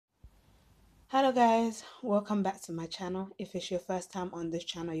Hello guys, welcome back to my channel. If it's your first time on this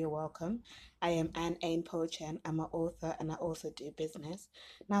channel, you're welcome. I am A.H.P and I'm an author and I also do business.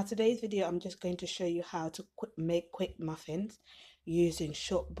 Now today's video, I'm just going to show you how to make quick muffins using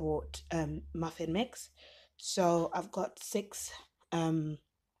short bought muffin mix. So I've got 6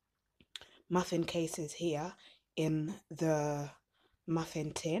 muffin cases here in the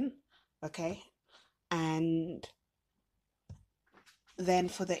muffin tin, okay? And then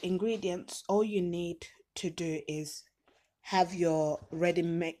for the ingredients, all you need to do is have your ready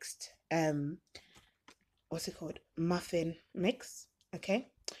mixed what's it called, muffin mix. Okay,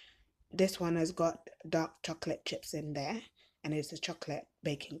 this one has got dark chocolate chips in there and it's a chocolate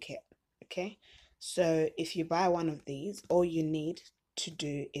baking kit. Okay, so if you buy one of these, all you need to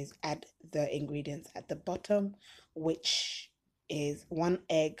do is add the ingredients at the bottom, which is 1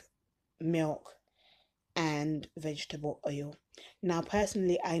 egg, milk, and vegetable oil. Now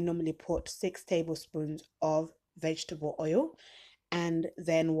personally, I normally put 6 tablespoons of vegetable oil and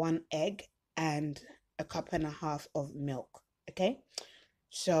then 1 egg and a cup and a half of milk. Okay,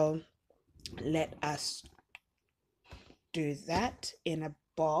 so let us do that in a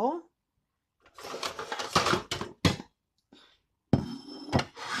bowl.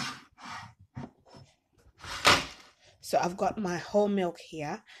 So I've got my whole milk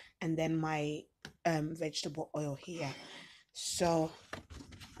here and then my vegetable oil here. So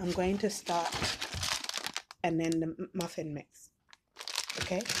I'm going to start, and then the muffin mix.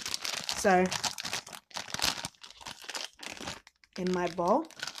 Okay, so in my bowl,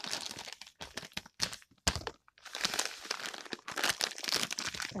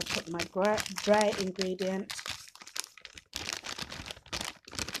 I put my dry ingredients.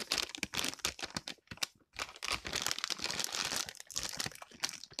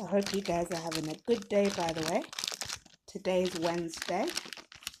 I hope you guys are having a good day, by the way. Today's Wednesday,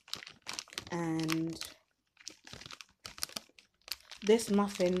 and these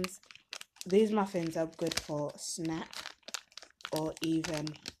muffins are good for snack or even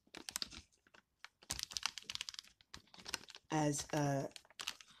as a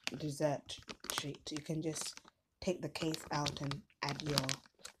dessert treat. You can just take the case out and add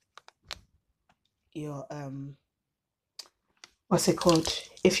your what's it called,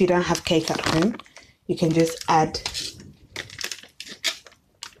 if you don't have cake at home, you can just add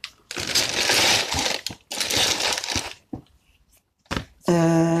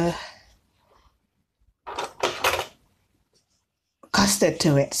custard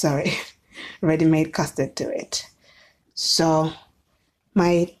to it, sorry, ready-made custard to it. So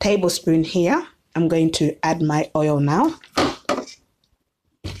my tablespoon here, I'm going to add my oil now.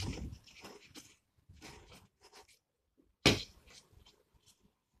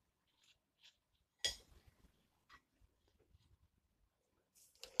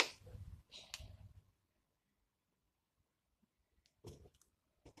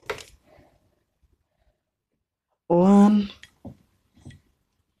 One,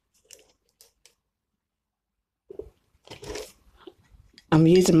 I'm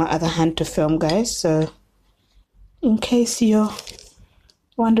using my other hand to film, guys, so in case you're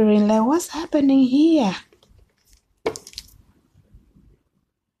wondering, like, what's happening here?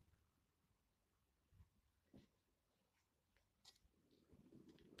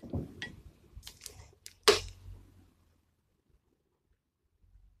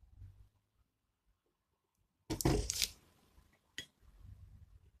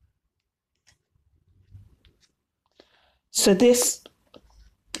 So this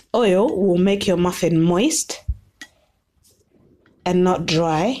oil will make your muffin moist and not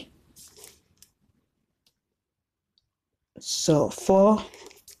dry. So 4,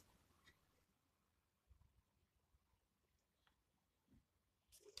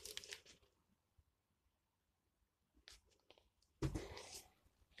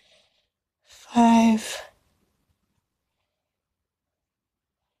 5,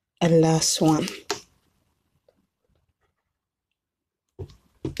 and last one.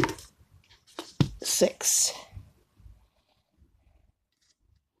 6.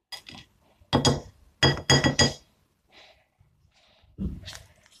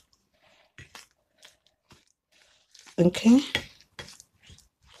 Okay,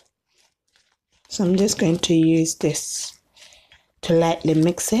 so I'm just going to use this to lightly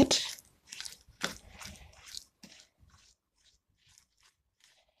mix it.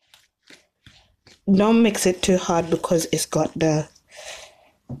 Don't mix it too hard because it's got the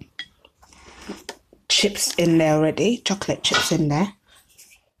chips in there already, chocolate chips in there.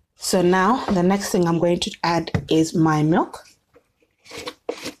 So now the next thing I'm going to add is my milk.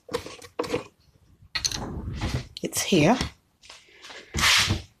 It's here.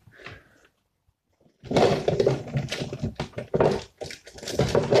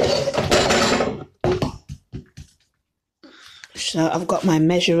 So I've got my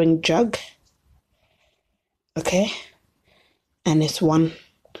measuring jug, okay, and it's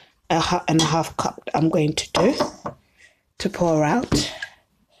 1.5 cup I'm going to do to pour out.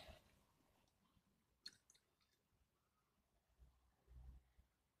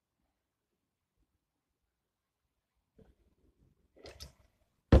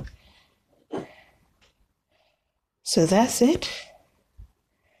 So that's it.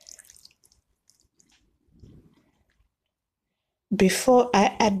 Before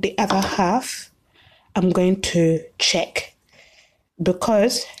I add the other half, I'm going to check,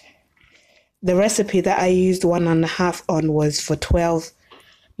 because the recipe that I used 1.5 on was for 12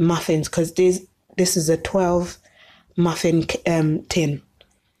 muffins, because this is a 12 muffin tin.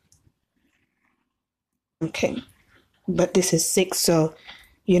 Okay, but this is 6, so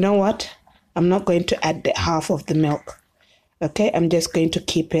you know what? I'm not going to add the half of the milk. Okay, I'm just going to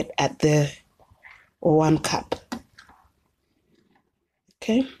keep it at the 1 cup.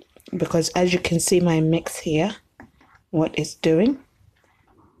 Okay, because as you can see my mix here, what it's doing.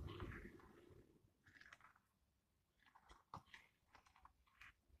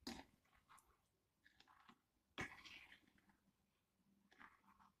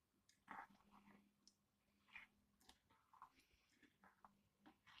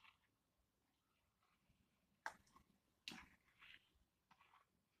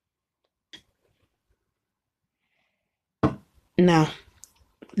 Now,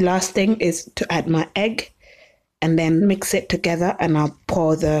 last thing is to add my egg and then mix it together, and I'll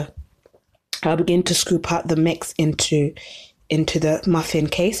begin to scoop out the mix into the muffin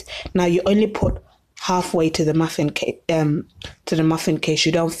case. Now you only put halfway to the muffin case.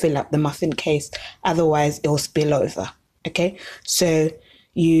 You don't fill up the muffin case, otherwise it'll spill over. Okay, so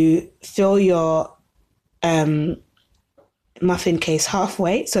you fill your muffin case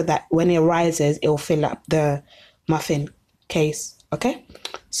halfway so that when it rises, it'll fill up the muffin case. Okay,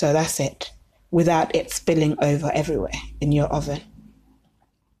 so that's it, without it spilling over everywhere in your oven.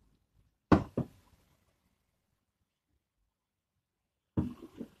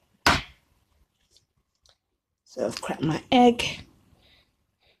 So I've cracked my egg.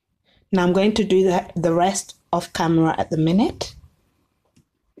 Now I'm going to do the rest off camera at the minute.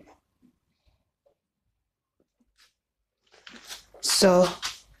 So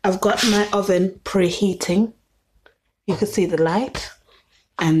I've got my oven preheating. You can see the light.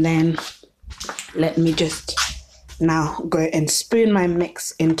 And then let me just now go and spoon my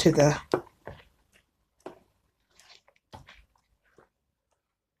mix into the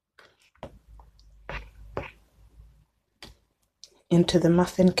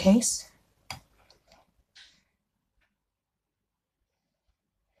muffin case.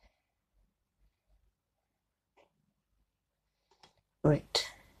 Wait.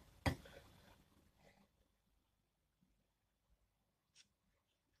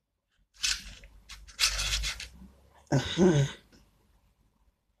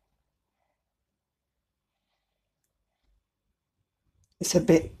 It's a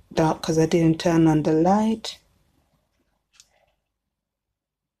bit dark because I didn't turn on the light.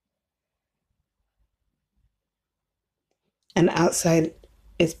 And outside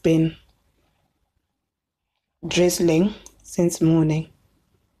it's been drizzling since morning.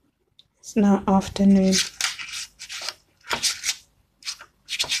 It's now afternoon.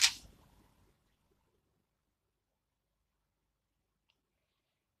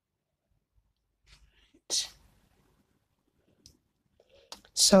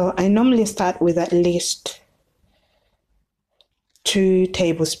 So I normally start with at least 2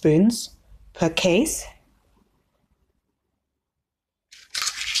 tablespoons per case.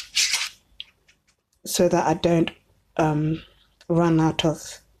 So that I don't run out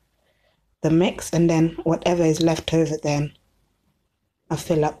of the mix, and then whatever is left over, then I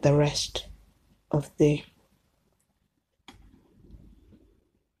fill up the rest of the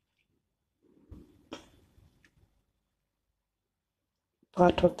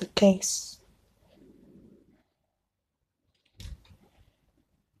part of the case.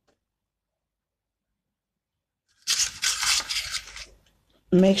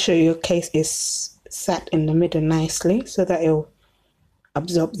 Make sure your case is sat in the middle nicely so that it'll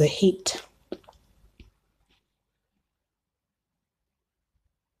absorb the heat.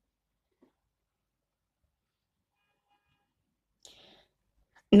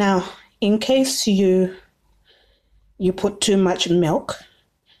 Now, in case you put too much milk,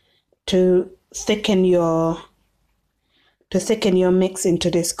 to thicken your mix into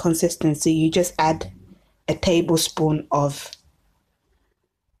this consistency, you just add a tablespoon of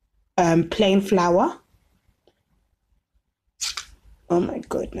plain flour. Oh my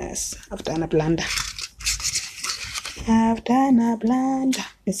goodness, I've done a blunder. I've done a blunder.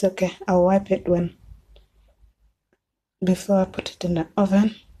 It's okay. I'll wipe it when before I put it in the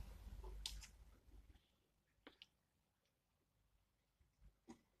oven.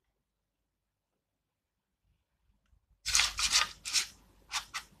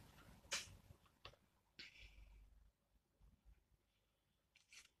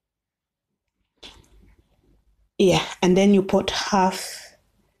 Yeah, and then you put half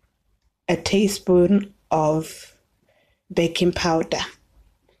a teaspoon of baking powder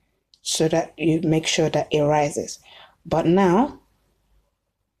so that you make sure that it rises. But now,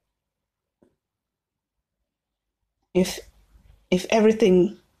 if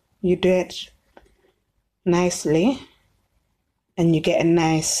everything you do it nicely and you get a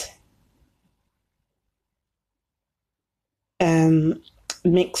nice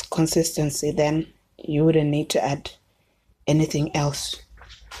mixed consistency, then you wouldn't need to add anything else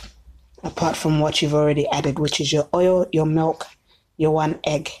apart from what you've already added, which is your oil, your milk, your 1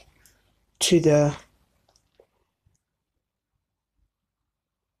 egg to the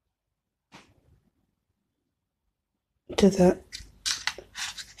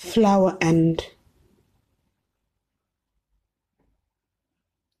flour and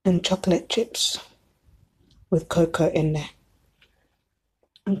chocolate chips with cocoa in there.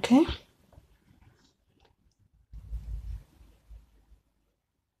 Okay.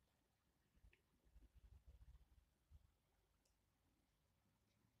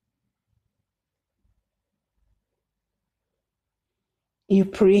 You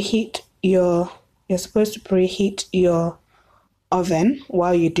preheat you're supposed to preheat your oven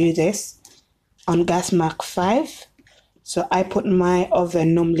while you do this on gas mark 5. So I put my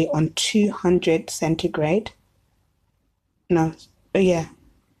oven normally on 200 centigrade. No, yeah.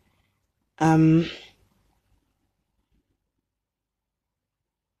 Um,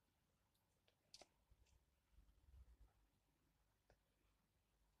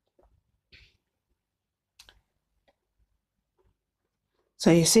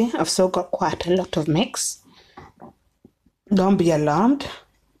 so you see, I've still got quite a lot of mix. Don't be alarmed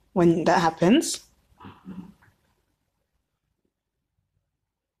when that happens.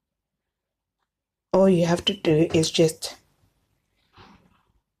 All you have to do is just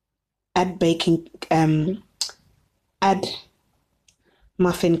add add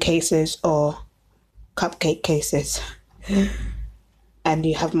muffin cases or cupcake cases, and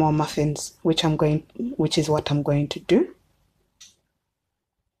you have more muffins, which is what I'm going to do.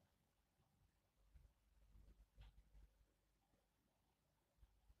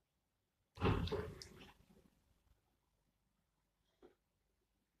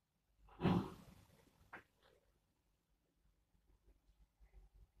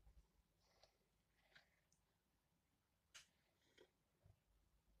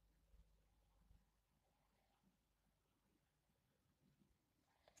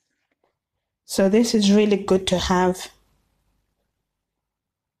 So this is really good to have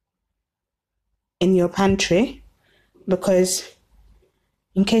in your pantry because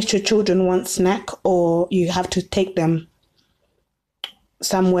in case your children want snack or you have to take them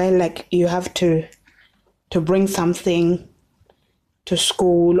somewhere, like you have to bring something to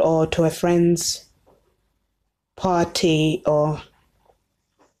school or to a friend's party or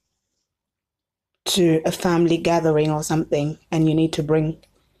to a family gathering or something, and you need to bring,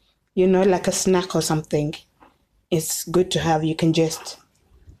 like a snack or something. It's good to have. You can just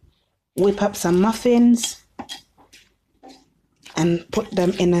whip up some muffins and put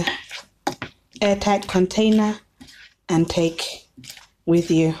them in a airtight container and take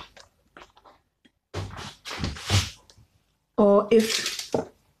with you. Or if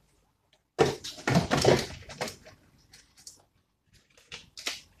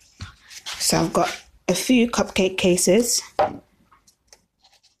so, I've got a few cupcake cases,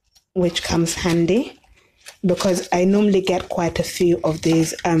 which comes handy because I normally get quite a few of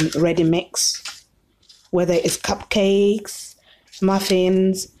these ready mix, whether it's cupcakes,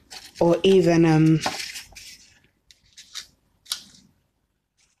 muffins, or even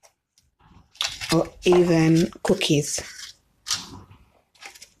cookies.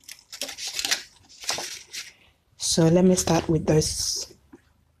 So let me start with those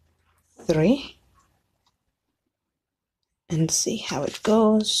 3 and see how it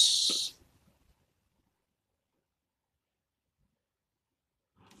goes.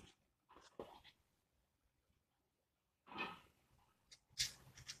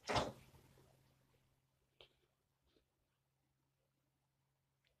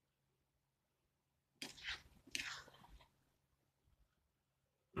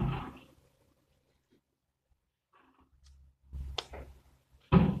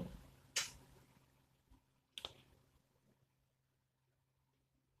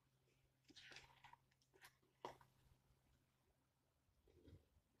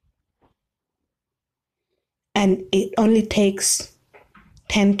 and it only takes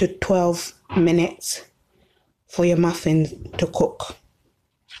 10 to 12 minutes for your muffins to cook.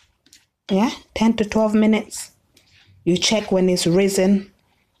 Yeah, 10 to 12 minutes. You check when it's risen,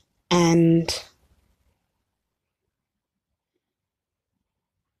 and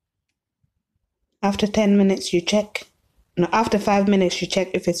after 10 minutes you check. No, after 5 minutes you check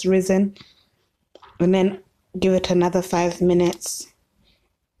if it's risen, and then give it another 5 minutes.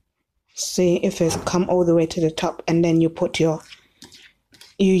 See if it's come all the way to the top, and then you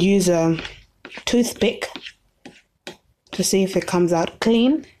use a toothpick to see if it comes out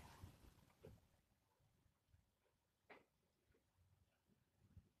clean.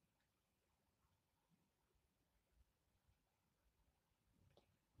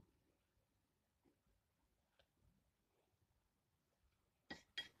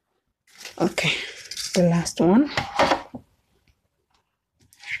 Okay, the last one,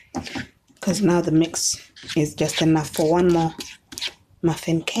 because now the mix is just enough for one more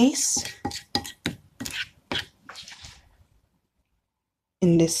muffin case.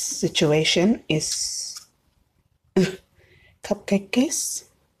 In this situation is cupcake case.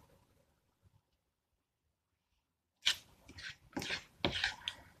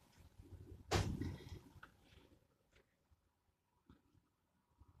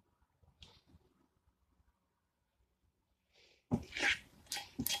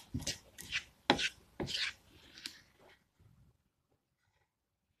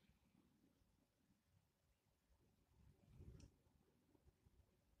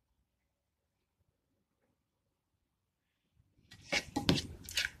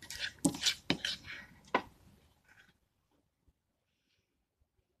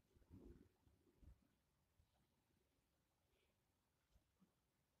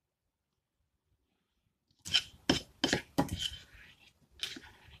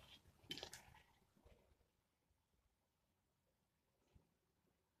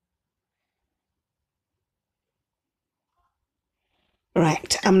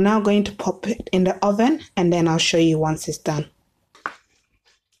 Right, I'm now going to pop it in the oven, and then I'll show you once it's done.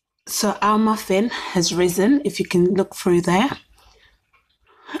 So our muffin has risen, if you can look through there.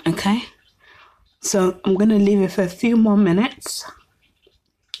 Okay, so I'm going to leave it for a few more minutes,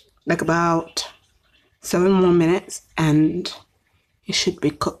 like about 7 more minutes, and it should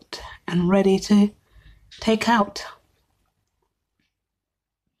be cooked and ready to take out.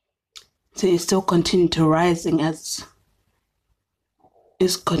 So it's still continuing to rising as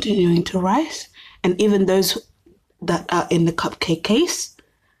it's continuing to rise, and even those that are in the cupcake case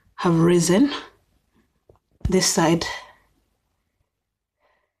have risen. This side,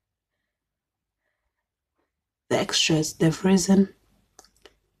 the extras, they've risen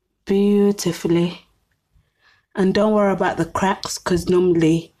beautifully. And don't worry about the cracks, because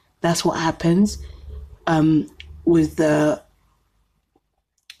normally that's what happens with the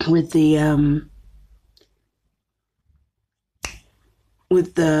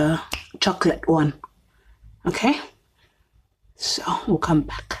chocolate one. Okay, so we'll come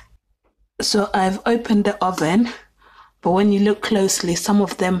back. So I've opened the oven, but when you look closely, some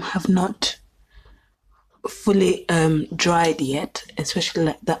of them have not fully dried yet, especially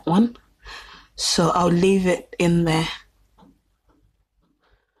like that one. So I'll leave it in there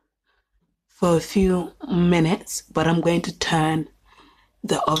for a few minutes, but I'm going to turn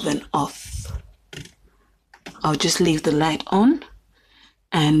the oven off. I'll just leave the light on,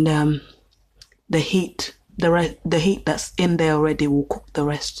 and the heat that's in there already will cook the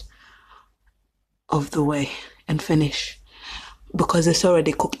rest of the way and finish, because it's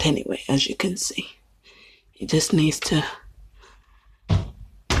already cooked anyway, as you can see. It just needs to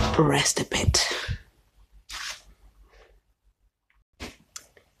rest a bit.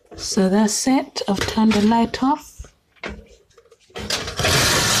 So that's it. I've turned the light off,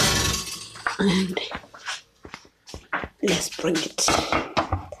 and let's bring it.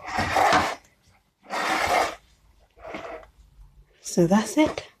 So that's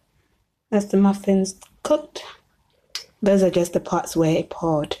it. That's the muffins cooked. Those are just the parts where it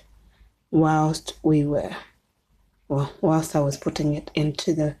poured whilst I was putting it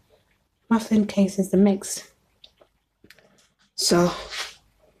into the muffin cases, the mix. So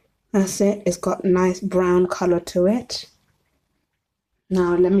that's it. It's got nice brown color to it.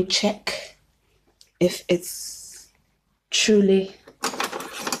 Now let me check if it's truly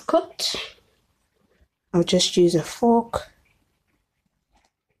cooked. I'll just use a fork.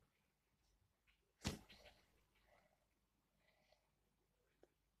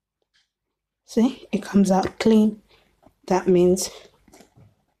 See, it comes out clean. That means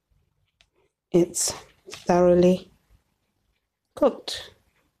it's thoroughly cooked.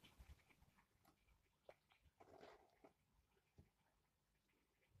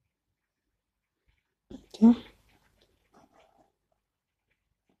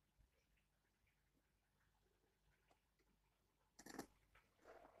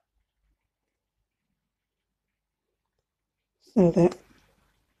 so that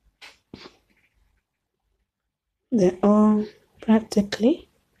they're all practically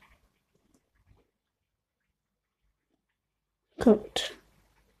cooked.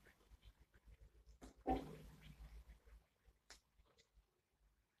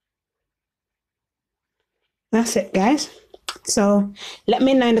 That's it, guys. So let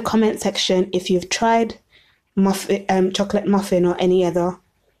me know in the comment section if you've tried chocolate muffin or any other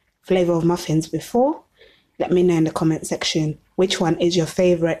flavor of muffins before. Let me know in the comment section which one is your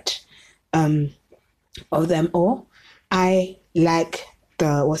favorite of them all. I like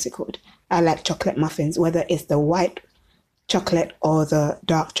the what's it called? I like chocolate muffins, whether it's the white chocolate or the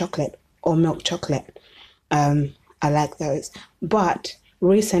dark chocolate or milk chocolate. I like those. But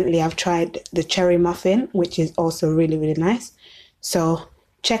recently I've tried the cherry muffin, which is also really, really nice. So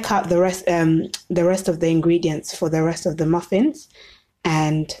check out the rest of the ingredients for the rest of the muffins,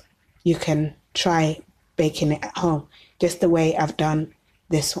 and you can try baking it at home, just the way I've done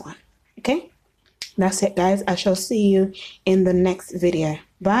this one. Okay? That's it, guys. I shall see you in the next video.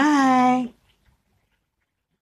 Bye.